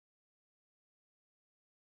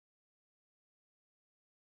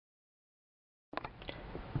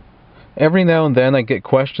Every now and then I get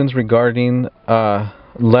questions regarding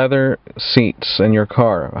leather seats in your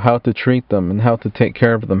car, how to treat them and how to take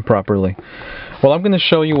care of them properly. Well, I'm going to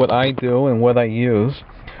show you what I do and what I use.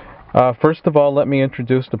 First of all, let me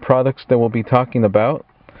introduce the products that we'll be talking about.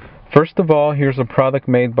 First of all, here's a product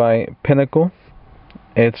made by Pinnacle.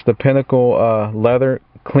 It's the Pinnacle leather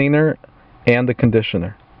cleaner and the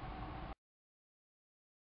conditioner.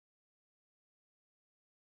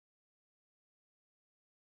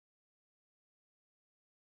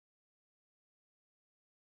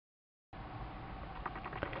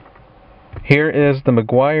 Here is the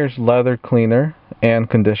Meguiars leather cleaner and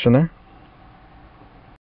conditioner.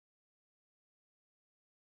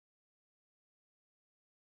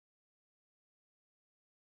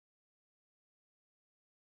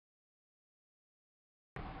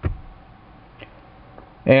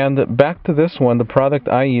 And back to this one, the product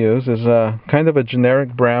I use is kind of a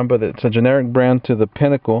generic brand, but it's a generic brand to the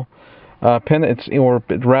Pinnacle.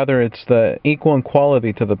 It's the equal in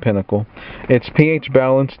quality to the Pinnacle. It's pH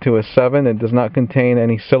balanced to a 7. It does not contain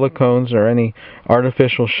any silicones or any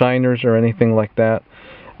artificial shiners or anything like that.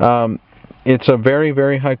 It's a very,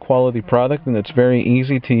 very high quality product, and it's very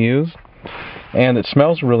easy to use. And it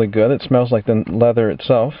smells really good. It smells like the leather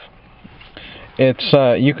itself.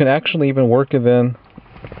 You can actually even work it in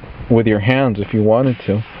with your hands if you wanted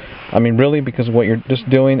to. I mean, really, because what you're just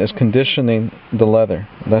doing is conditioning the leather.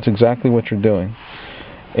 That's exactly what you're doing.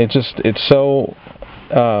 It's so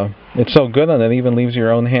good, and it even leaves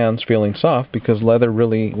your own hands feeling soft, because leather,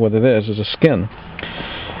 really what it is a skin.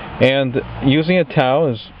 And using a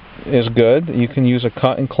towel is good. You can use a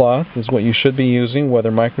cotton cloth, is what you should be using, whether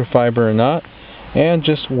microfiber or not, and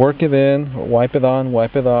just work it in, wipe it on,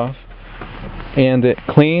 wipe it off. And it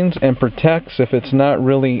cleans and protects if it's not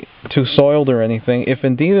really too soiled or anything. If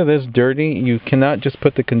indeed it is dirty, you cannot just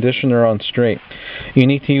put the conditioner on straight. You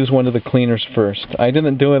need to use one of the cleaners first. I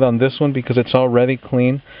didn't do it on this one because it's already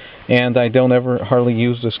clean, and I don't ever hardly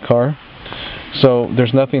use this car. So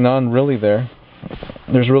there's nothing on really there.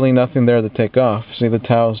 There's really nothing there to take off. See, the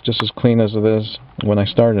towel's just as clean as it is when I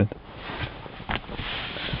started.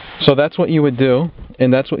 So that's what you would do,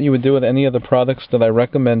 and that's what you would do with any of the products that I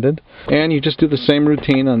recommended. And you just do the same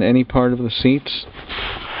routine on any part of the seats.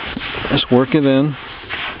 Just work it in.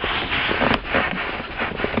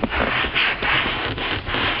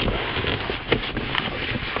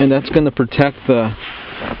 And that's going to protect the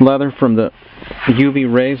leather from the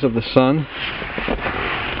UV rays of the sun.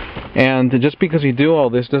 And just because you do all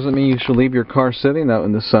this doesn't mean you should leave your car sitting out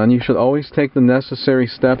in the sun. You should always take the necessary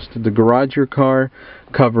steps to garage your car,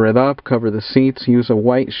 cover it up, cover the seats, use a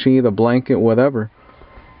white sheet, a blanket, whatever.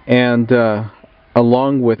 And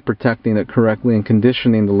along with protecting it correctly and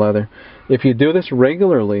conditioning the leather. If you do this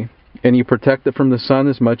regularly and you protect it from the sun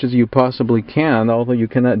as much as you possibly can, although you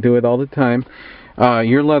cannot do it all the time,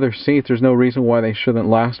 your leather seats, there's no reason why they shouldn't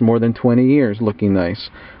last more than 20 years looking nice,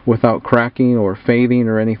 without cracking or fading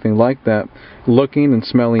or anything like that, looking and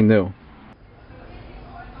smelling new.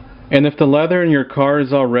 And if the leather in your car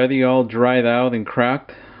is already all dried out and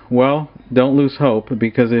cracked, well, don't lose hope,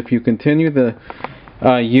 because if you continue to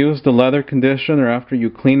use the leather conditioner after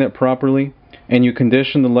you clean it properly, and you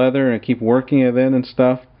condition the leather and keep working it in and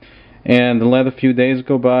stuff, and let a few days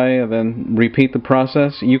go by and then repeat the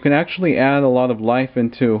process, you can actually add a lot of life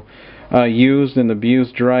into used and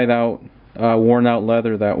abused, dried out, worn out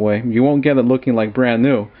leather that way. You won't get it looking like brand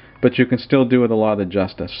new, but you can still do it a lot of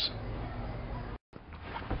justice.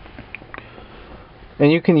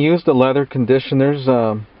 And you can use the leather conditioners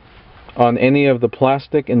on any of the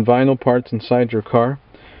plastic and vinyl parts inside your car.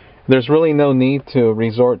 There's really no need to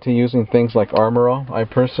resort to using things like Armor All. I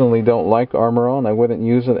personally don't like Armor All, and I wouldn't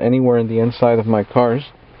use it anywhere in the inside of my cars.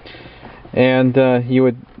 And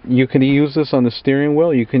you can use this on the steering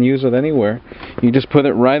wheel. You can use it anywhere. You just put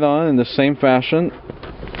it right on in the same fashion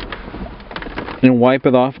and wipe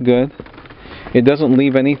it off good. It doesn't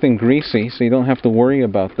leave anything greasy, so you don't have to worry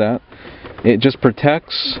about that. It just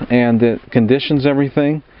protects and it conditions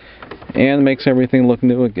everything and makes everything look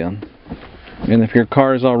new again. And if your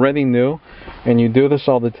car is already new and you do this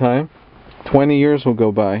all the time, 20 years will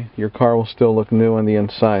go by, your car will still look new on the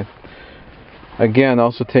inside. Again,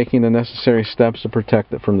 also taking the necessary steps to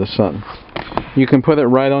protect it from the sun. You can put it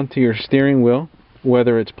right onto your steering wheel,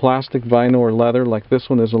 whether it's plastic, vinyl, or leather, like this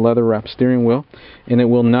one is a leather wrapped steering wheel, and it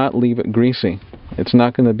will not leave it greasy. It's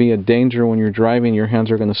not going to be a danger when you're driving. Your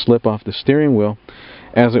hands are going to slip off the steering wheel,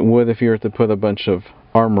 as it would if you were to put a bunch of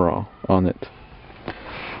Armor All on it.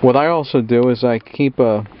 What I also do is I keep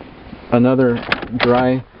another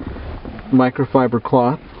dry microfiber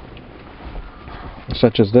cloth,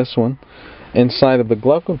 such as this one, inside of the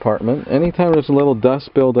glove compartment. Anytime there's a little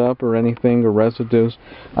dust buildup or anything or residues,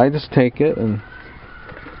 I just take it and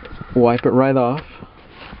wipe it right off.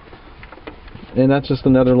 And that's just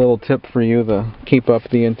another little tip for you to keep up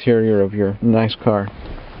the interior of your nice car.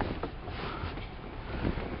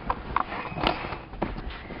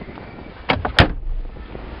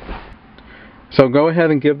 So go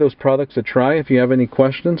ahead and give those products a try. If you have any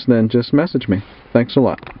questions, then just message me. Thanks a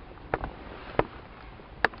lot.